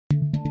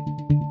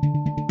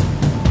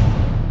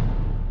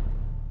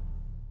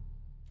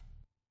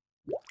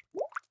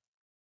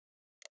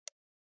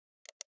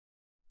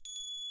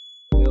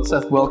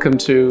Seth, welcome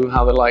to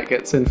How the Light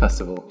Gets In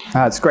Festival.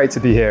 It's great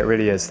to be here, it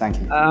really is, thank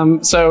you.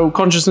 So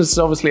consciousness is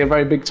obviously a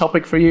very big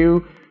topic for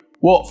you.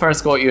 What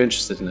first got you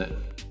interested in it?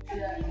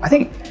 I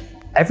think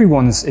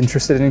everyone's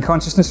interested in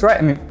consciousness, right?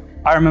 I mean,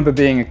 I remember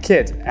being a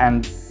kid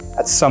and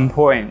at some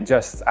point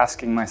just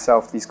asking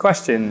myself these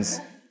questions.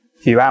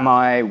 Who am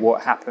I?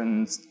 What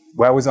happens?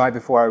 Where was I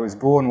before I was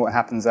born? What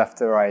happens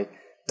after I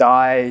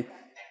die?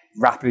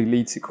 Rapidly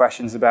lead to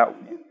questions about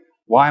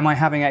why am I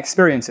having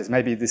experiences?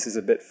 Maybe this is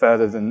a bit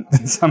further than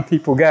some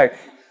people go.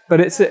 But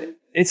it's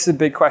a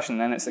big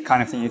question, and it's the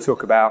kind of thing you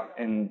talk about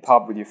in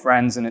pub with your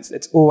friends, and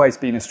it's always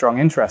been a strong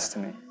interest to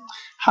me.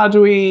 How do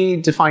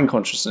we define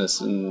consciousness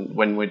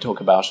when we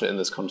talk about it in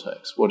this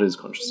context? What is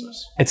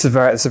consciousness? It's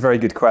a very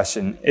good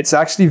question. It's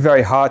actually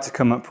very hard to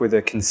come up with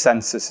a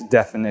consensus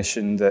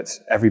definition that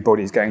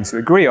everybody's going to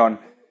agree on.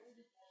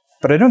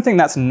 But I don't think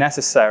that's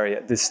necessary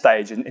at this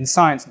stage. In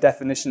science,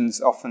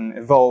 definitions often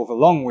evolve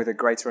along with a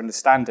greater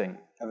understanding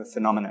of a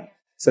phenomenon.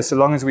 So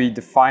long as we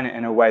define it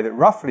in a way that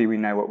roughly we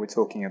know what we're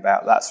talking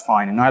about, that's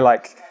fine. And I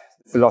like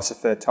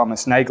philosopher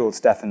Thomas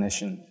Nagel's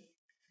definition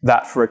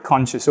that for a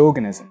conscious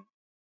organism,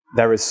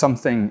 there is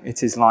something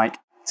it is like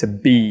to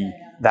be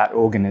that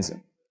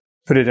organism.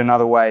 Put it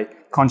another way,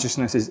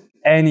 consciousness is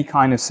any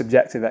kind of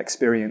subjective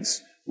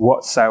experience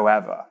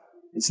whatsoever.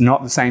 It's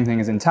not the same thing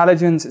as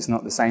intelligence, it's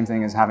not the same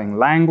thing as having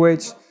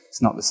language,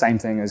 it's not the same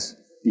thing as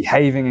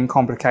behaving in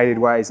complicated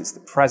ways, it's the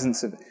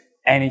presence of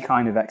any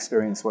kind of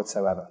experience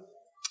whatsoever.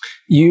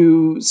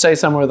 You say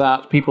somewhere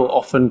that people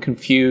often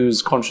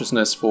confuse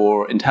consciousness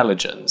for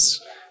intelligence,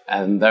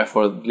 and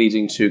therefore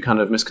leading to kind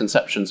of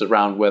misconceptions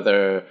around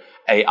whether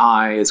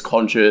AI is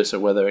conscious or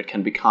whether it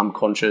can become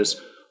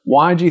conscious.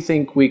 Why do you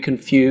think we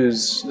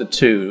confuse the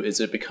two?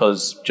 Is it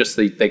because just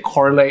they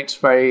correlate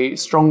very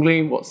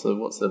strongly? What's the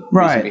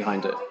reason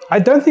behind it? I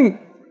think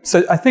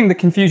the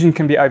confusion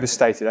can be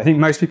overstated. I think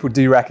most people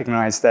do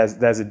recognize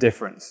there's a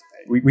difference.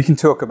 We can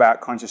talk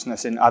about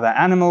consciousness in other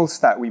animals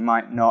that we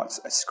might not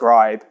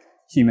ascribe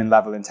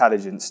human-level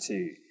intelligence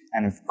to.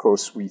 And of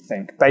course, we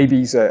think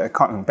babies are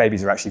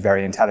actually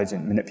very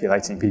intelligent,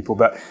 manipulating people.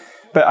 But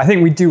I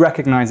think we do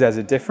recognize there's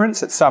a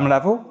difference at some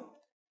level.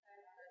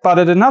 But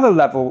at another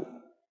level,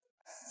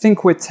 I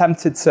think we're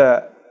tempted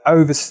to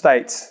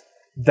overstate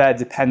their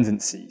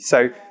dependency.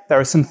 So there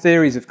are some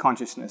theories of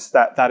consciousness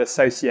that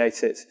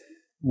associate it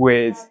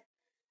with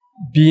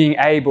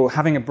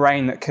having a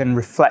brain that can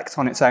reflect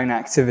on its own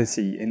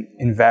activity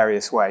in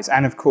various ways.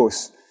 And of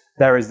course,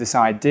 there is this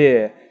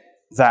idea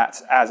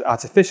that as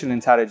artificial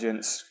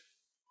intelligence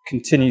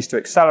continues to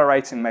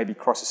accelerate and maybe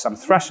crosses some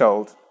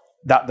threshold,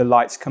 that the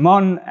lights come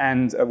on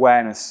and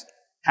awareness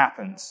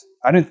happens.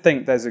 I don't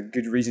think there's a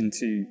good reason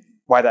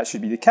why that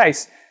should be the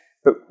case.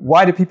 But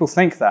why do people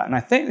think that? And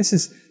I think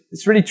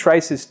this really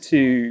traces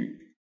to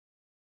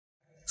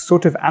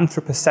sort of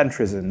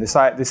anthropocentrism,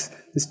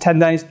 this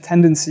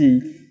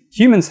tendency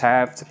humans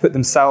have to put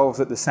themselves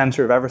at the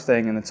center of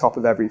everything and the top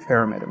of every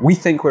pyramid. We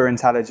think we're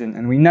intelligent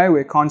and we know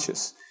we're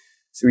conscious,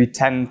 so we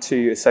tend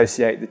to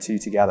associate the two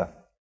together.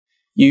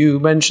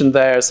 You mentioned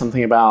there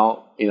something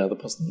about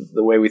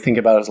the way we think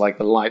about it is like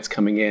the lights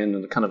coming in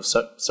and kind of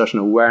certain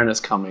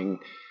awareness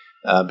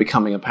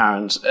becoming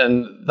apparent.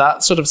 And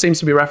that sort of seems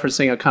to be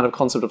referencing a kind of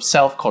concept of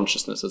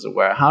self-consciousness, as it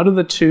were. How do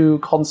the two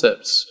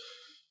concepts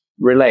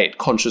relate,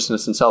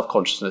 consciousness and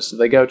self-consciousness? Do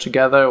they go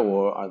together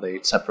or are they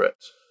separate?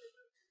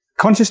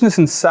 Consciousness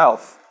and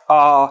self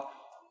are,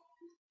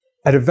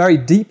 at a very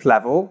deep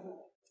level,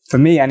 for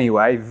me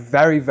anyway,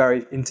 very,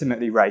 very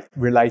intimately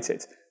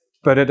related.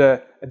 But at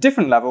a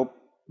different level,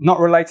 not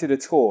related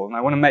at all. And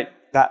I want to make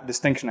that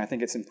distinction. I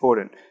think it's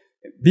important.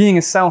 Being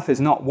a self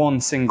is not one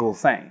single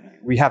thing.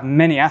 We have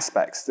many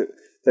aspects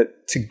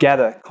that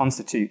together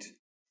constitute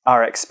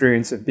our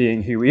experience of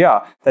being who we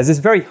are. There's this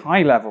very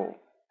high-level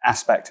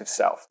aspect of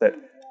self, that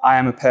I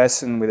am a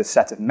person with a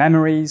set of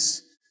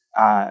memories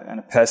and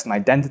a personal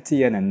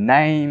identity and a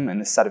name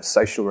and a set of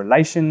social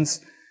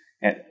relations.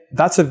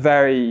 That's a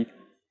very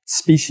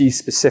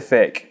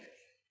species-specific,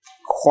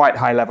 quite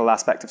high-level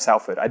aspect of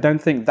selfhood. I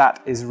don't think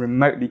that is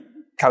remotely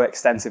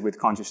coextensive with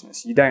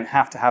consciousness. You don't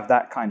have to have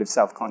that kind of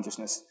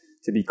self-consciousness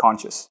to be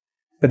conscious.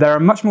 But there are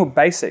much more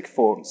basic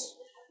forms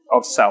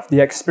of self.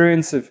 The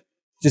experience of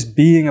just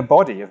being a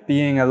body, of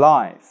being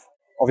alive,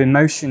 of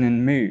emotion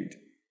and mood.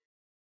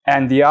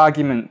 And the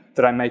argument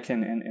that I make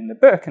in the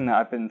book, and that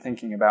I've been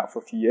thinking about for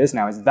a few years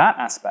now, is that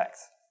aspect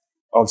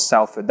of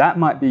selfhood. That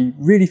might be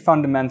really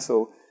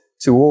fundamental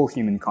to all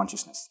human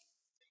consciousness.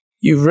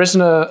 You've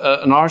written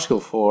an article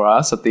for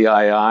us at the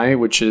II,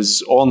 which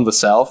is on the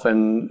self,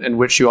 and in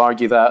which you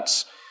argue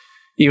that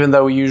even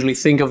though we usually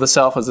think of the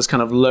self as this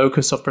kind of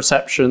locus of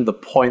perception, the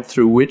point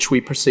through which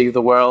we perceive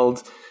the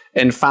world,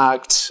 in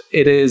fact,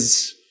 it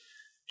is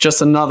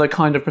just another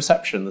kind of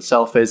perception. The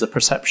self is a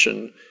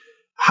perception.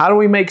 How do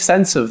we make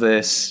sense of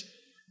this,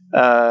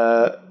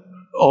 of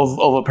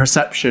a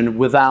perception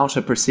without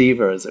a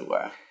perceiver, as it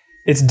were?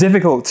 It's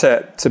difficult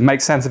to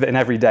make sense of it in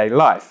everyday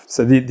life.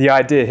 So the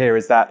idea here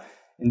is that,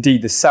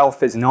 indeed, the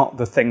self is not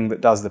the thing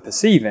that does the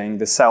perceiving.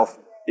 The self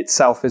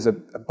itself is a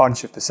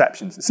bunch of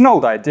perceptions. It's an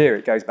old idea.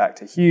 It goes back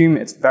to Hume.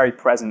 It's very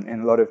present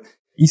in a lot of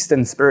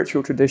Eastern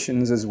spiritual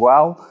traditions as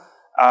well.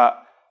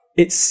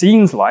 It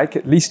seems like,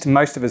 at least to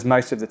most of us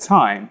most of the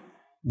time,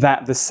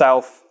 that the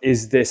self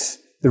is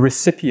the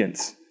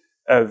recipient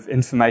of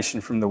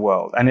information from the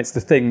world, and it's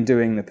the thing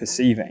doing the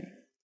perceiving.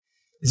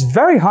 It's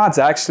very hard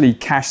to actually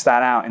cash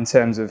that out in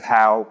terms of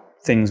how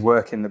things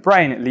work in the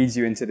brain. It leads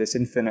you into this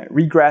infinite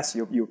regress.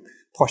 You're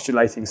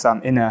postulating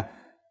some inner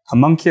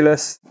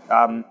homunculus.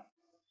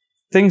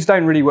 Things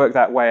don't really work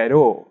that way at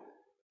all.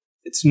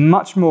 It's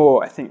much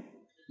more, I think,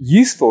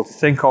 useful to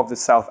think of the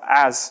self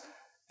as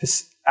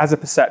a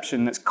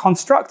perception that's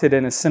constructed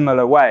in a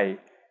similar way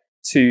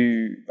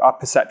to our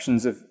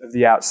perceptions of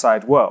the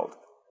outside world.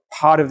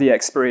 Part of the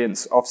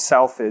experience of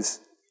self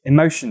is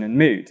emotion and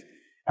mood.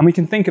 And we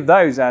can think of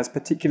those as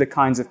particular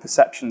kinds of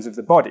perceptions of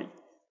the body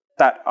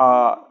that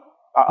are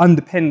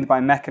underpinned by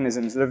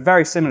mechanisms that are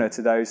very similar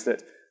to those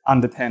that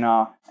underpin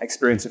our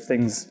experience of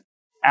things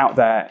out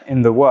there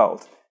in the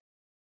world.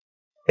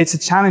 It's a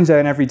challenge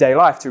in everyday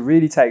life to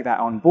really take that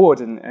on board.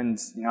 And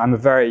you know, I'm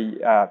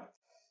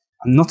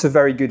not a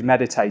very good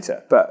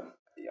meditator, but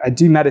I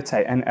do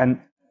meditate. And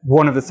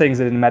one of the things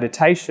that in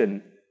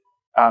meditation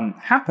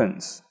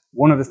happens,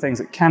 one of the things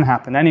that can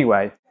happen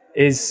anyway,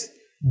 is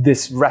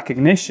this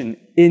recognition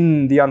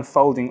in the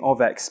unfolding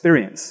of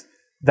experience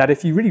that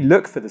if you really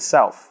look for the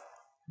self,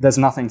 there's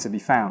nothing to be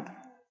found.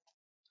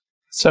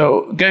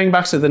 So going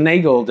back to the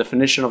Nagel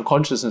definition of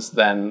consciousness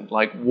then,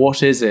 like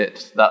what is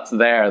it that's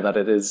there that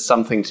it is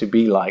something to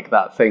be like,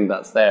 that thing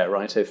that's there,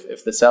 right?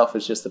 If the self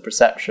is just the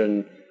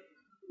perception,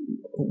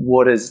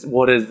 what is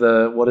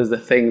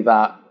the thing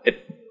that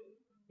it,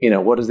 you know,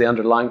 what is the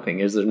underlying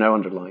thing? Is there no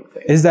underlying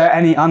thing? Is there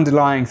any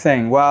underlying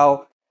thing?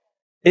 Well,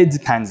 it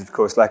depends, of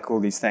course, like all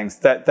these things.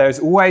 That there's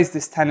always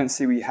this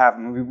tendency we have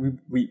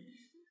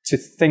to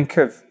think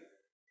of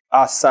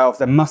ourselves,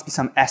 there must be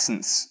some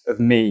essence of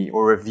me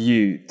or of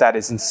you that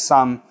is in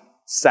some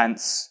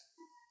sense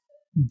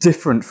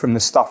different from the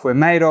stuff we're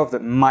made of,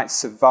 that might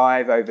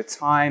survive over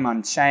time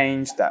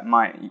unchanged, that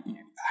might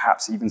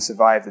perhaps even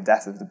survive the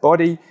death of the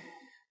body.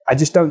 I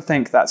just don't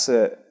think that's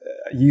a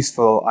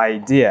useful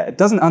idea. It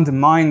doesn't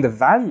undermine the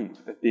value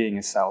of being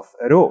a self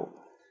at all.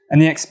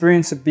 And the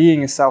experience of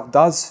being a self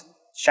does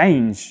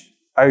change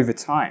over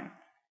time.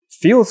 It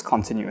feels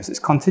continuous. It's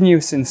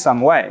continuous in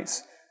some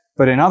ways,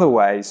 but in other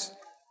ways,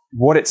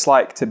 what it's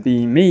like to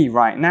be me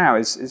right now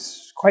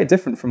is quite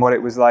different from what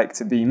it was like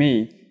to be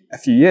me a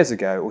few years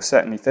ago, or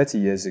certainly 30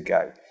 years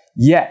ago.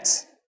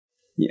 Yet,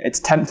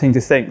 it's tempting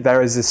to think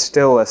there is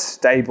still a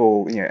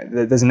stable,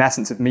 there's an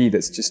essence of me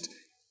that's just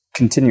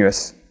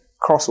continuous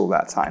across all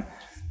that time.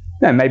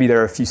 Maybe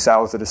there are a few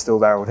cells that are still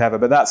there or whatever,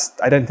 but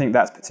I don't think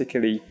that's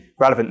particularly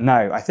relevant.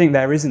 No, I think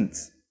there isn't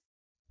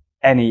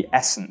any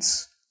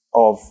essence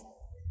of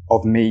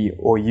me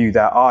or you.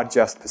 There are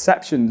just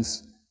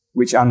perceptions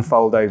which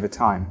unfold over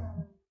time.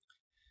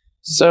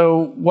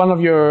 So one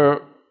of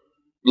your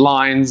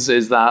lines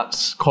is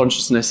that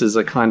consciousness is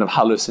a kind of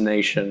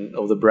hallucination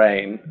of the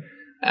brain.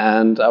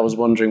 And I was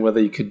wondering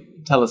whether you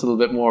could tell us a little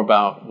bit more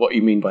about what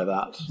you mean by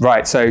that.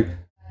 Right. So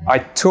I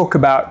talk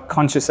about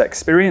conscious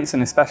experience,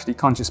 and especially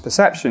conscious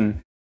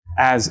perception,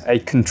 as a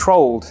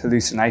controlled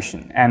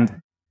hallucination.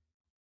 And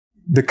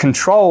the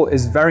control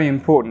is very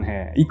important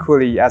here,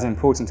 equally as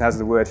important as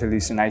the word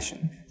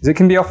hallucination. Because it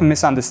can be often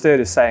misunderstood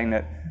as saying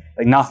that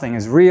nothing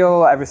is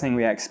real, everything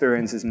we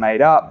experience is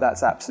made up.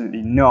 That's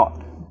absolutely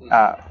not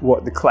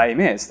what the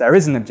claim is. There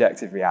is an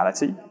objective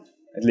reality,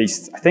 at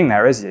least I think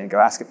there is. You can go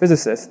ask a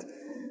physicist.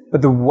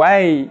 But the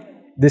way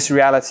this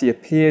reality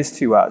appears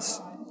to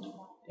us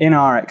in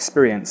our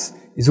experience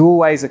is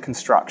always a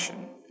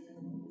construction.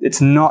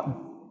 It's not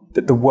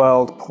that the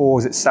world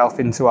pours itself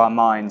into our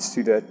minds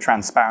through the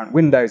transparent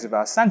windows of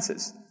our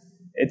senses.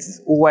 It's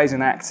always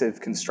an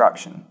active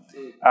construction.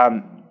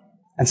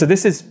 And so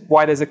this is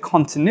why there's a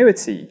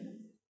continuity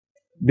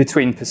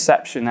between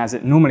perception as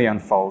it normally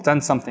unfolds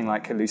and something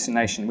like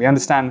hallucination. We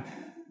understand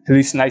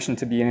hallucination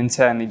to be an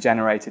internally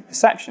generated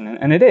perception,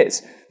 and it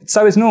is. But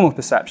so is normal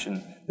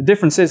perception. The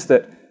difference is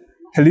that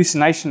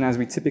hallucination, as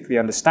we typically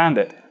understand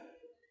it,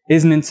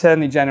 is an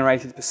internally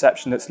generated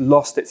perception that's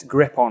lost its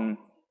grip on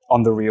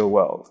the real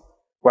world.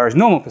 Whereas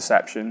normal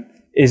perception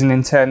is an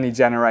internally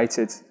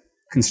generated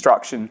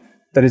construction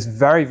that is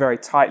very, very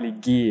tightly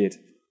geared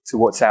to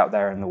what's out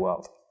there in the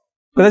world.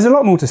 But there's a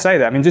lot more to say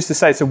there. I mean, just to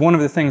say, so one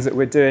of the things that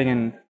we're doing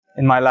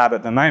in my lab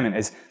at the moment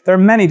is there are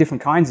many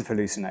different kinds of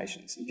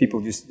hallucinations.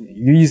 People just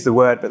use the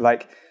word, but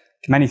like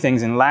many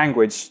things in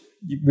language,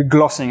 we're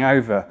glossing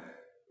over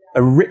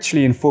a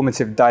richly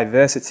informative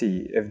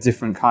diversity of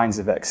different kinds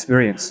of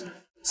experience.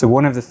 So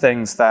one of the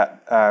things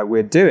that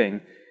we're doing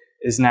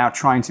is now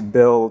trying to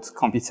build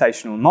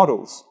computational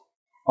models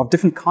of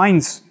different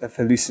kinds of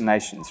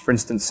hallucinations. For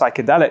instance,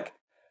 psychedelic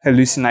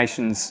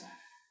hallucinations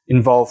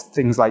involve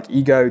things like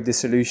ego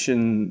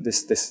dissolution,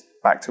 this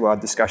back to our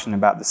discussion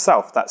about the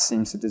self, that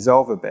seems to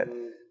dissolve a bit.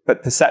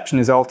 But perception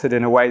is altered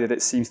in a way that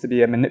it seems to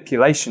be a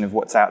manipulation of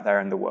what's out there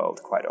in the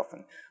world quite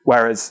often.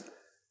 Whereas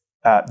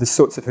the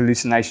sorts of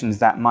hallucinations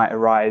that might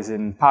arise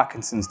in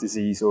Parkinson's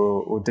disease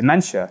or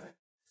dementia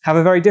have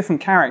a very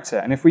different character.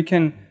 And if we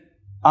can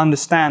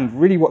understand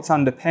really what's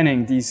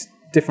underpinning these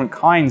different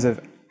kinds of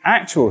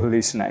actual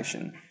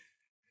hallucination,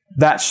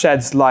 that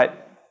sheds light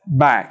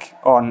back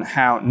on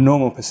how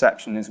normal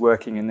perception is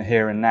working in the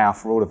here and now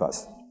for all of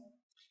us.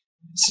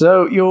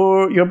 So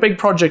your big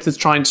project is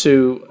trying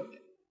to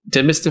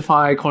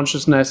demystify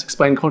consciousness,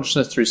 explain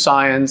consciousness through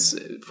science.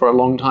 For a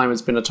long time,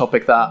 it's been a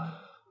topic that,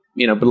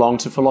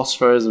 belonged to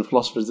philosophers, and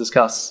philosophers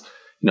discuss,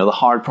 the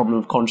hard problem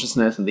of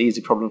consciousness and the easy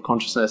problem of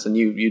consciousness. And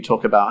you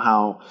talk about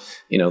how,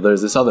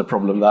 there's this other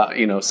problem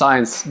that,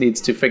 science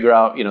needs to figure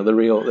out, the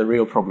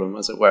real problem,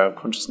 as it were, of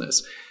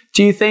consciousness.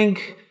 Do you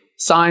think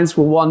science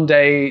will one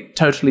day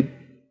totally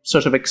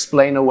sort of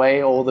explain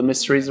away all the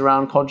mysteries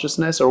around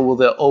consciousness, or will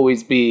there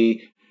always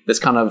be this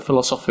kind of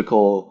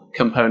philosophical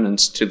component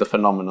to the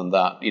phenomenon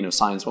that,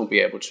 science won't be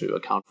able to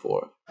account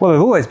for? Well,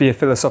 there'll always be a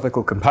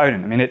philosophical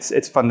component. I mean,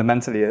 it's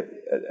fundamentally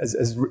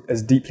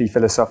as deeply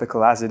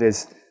philosophical as it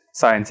is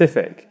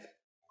scientific.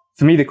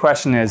 For me, the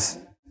question is,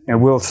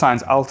 will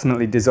science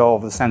ultimately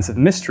dissolve the sense of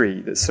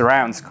mystery that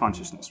surrounds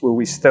consciousness? Will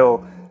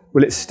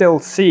it still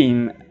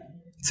seem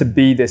to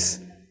be this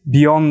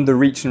beyond the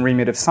reach and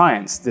remit of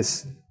science,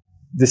 this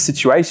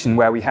situation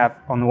where we have,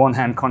 on the one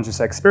hand, conscious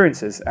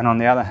experiences, and on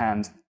the other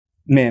hand,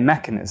 mere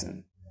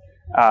mechanism?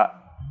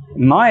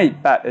 My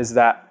bet is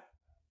that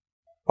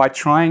by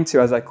trying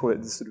to, as I call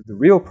it, the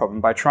real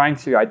problem, by trying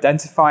to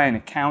identify and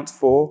account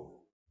for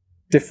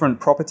different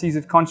properties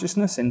of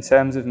consciousness in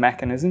terms of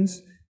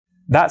mechanisms,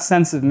 that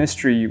sense of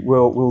mystery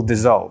will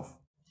dissolve.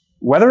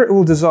 Whether it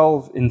will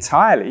dissolve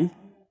entirely,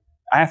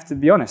 I have to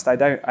be honest, I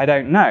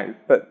don't know.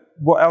 But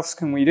what else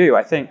can we do?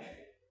 I think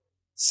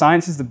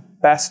science is the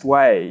best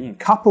way,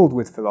 coupled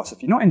with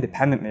philosophy, not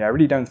independently. I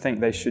really don't think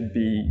they should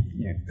be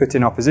put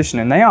in opposition,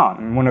 and they aren't.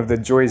 And one of the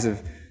joys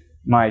of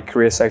my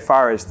career so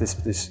far is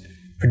this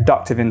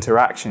productive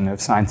interaction of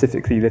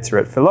scientifically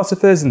literate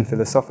philosophers and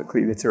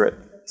philosophically literate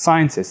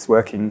scientists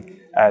working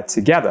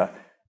together.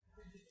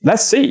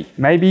 Let's see.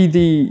 Maybe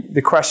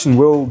the question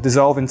will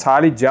dissolve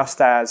entirely, just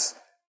as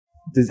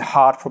the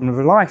hard problem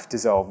of life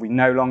dissolve. We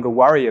no longer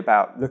worry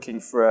about looking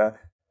for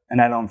an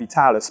élan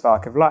vital, a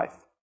spark of life.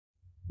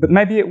 But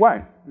maybe it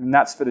won't, and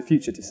that's for the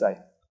future to say.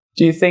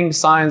 Do you think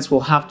science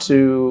will have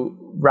to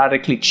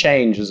radically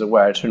change, as it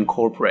were, to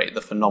incorporate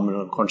the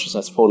phenomenon of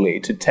consciousness fully,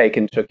 to take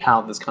into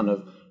account this kind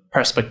of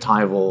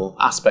perspectival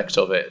aspect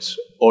of it?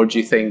 Or do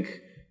you think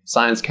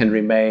science can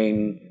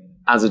remain,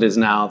 as it is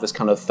now, this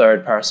kind of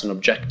third-person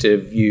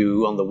objective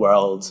view on the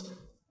world,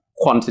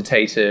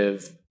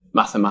 quantitative,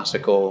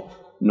 mathematical,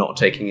 not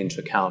taking into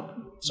account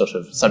sort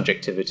of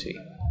subjectivity?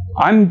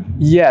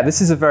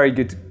 This is a very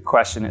good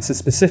question. It's a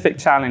specific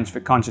challenge for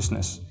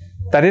consciousness,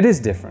 that it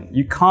is different.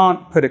 You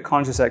can't put a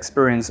conscious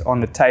experience on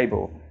the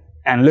table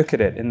and look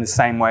at it in the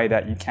same way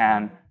that you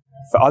can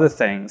for other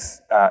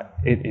things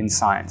in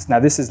science. Now,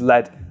 this has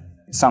led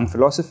some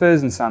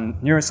philosophers and some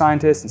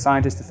neuroscientists and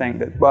scientists to think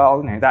that,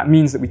 well, that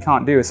means that we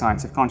can't do a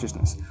science of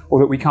consciousness, or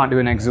that we can't do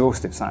an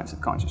exhaustive science of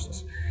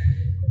consciousness.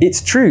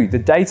 It's true, the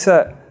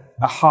data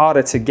are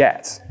harder to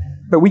get,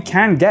 but we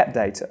can get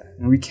data,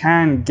 and we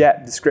can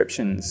get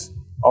descriptions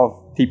of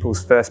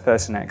people's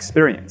first-person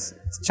experience.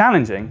 It's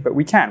challenging, but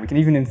we can. We can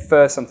even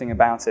infer something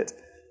about it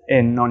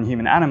in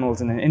non-human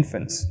animals and in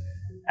infants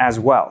as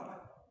well.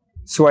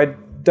 So I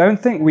don't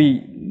think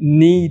we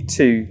need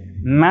to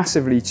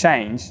massively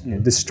change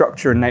the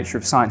structure and nature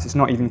of science. It's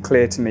not even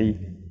clear to me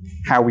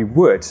how we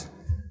would.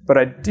 But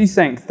I do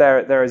think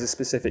there is a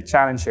specific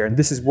challenge here, and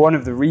this is one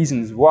of the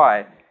reasons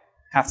why I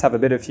have to have a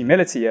bit of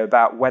humility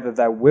about whether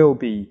there will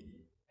be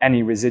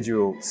any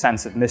residual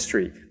sense of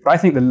mystery. But I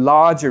think the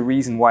larger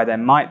reason why there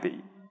might be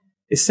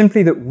is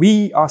simply that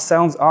we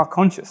ourselves are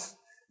conscious.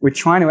 We're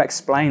trying to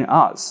explain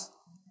us.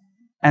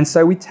 And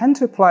so we tend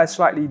to apply a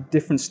slightly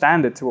different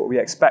standard to what we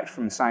expect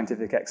from a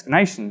scientific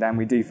explanation than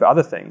we do for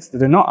other things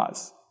that are not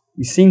us.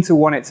 We seem to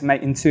want it to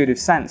make intuitive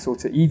sense, or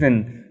to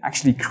even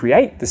actually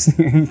create this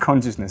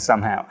consciousness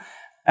somehow.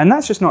 And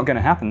that's just not going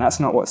to happen. That's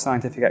not what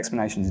scientific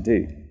explanations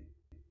do.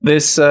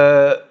 This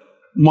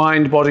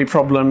mind-body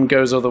problem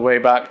goes all the way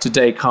back to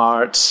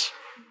Descartes.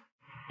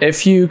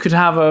 If you could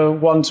have a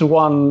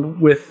one-to-one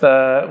with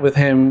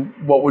him,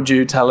 what would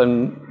you tell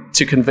him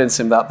to convince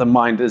him that the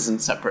mind isn't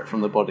separate from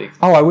the body?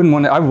 Oh, I would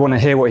want to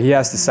hear what he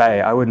has to say.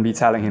 I wouldn't be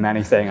telling him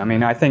anything. I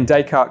mean, I think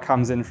Descartes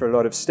comes in for a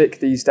lot of stick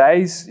these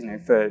days,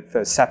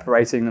 for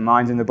separating the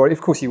mind and the body.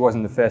 Of course, he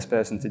wasn't the first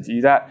person to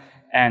do that.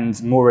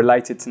 And more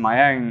related to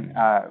my own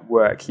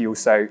work, he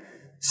also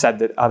said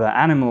that other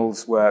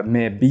animals were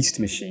mere beast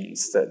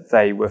machines, that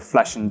they were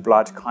flesh and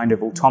blood kind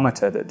of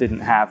automata that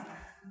didn't have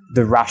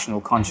the rational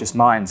conscious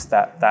minds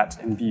that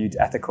imbued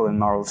ethical and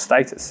moral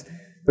status.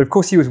 But of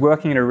course, he was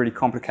working in a really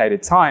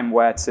complicated time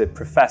where to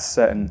profess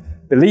certain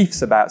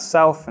beliefs about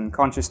self and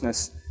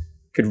consciousness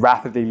could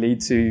rapidly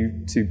lead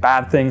to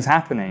bad things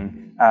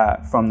happening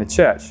from the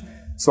church.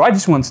 So I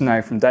just want to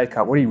know from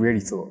Descartes what he really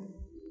thought.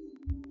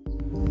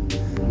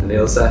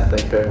 Anil Seth,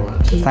 thank you very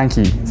much. Thank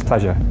you. It's a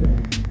pleasure.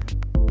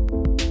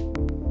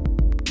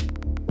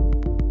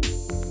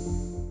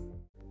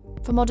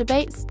 For more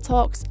debates,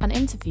 talks and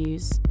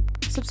interviews,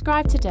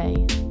 subscribe today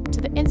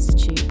to the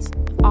Institute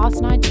of Art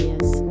and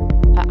Ideas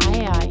at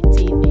IAI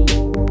TV.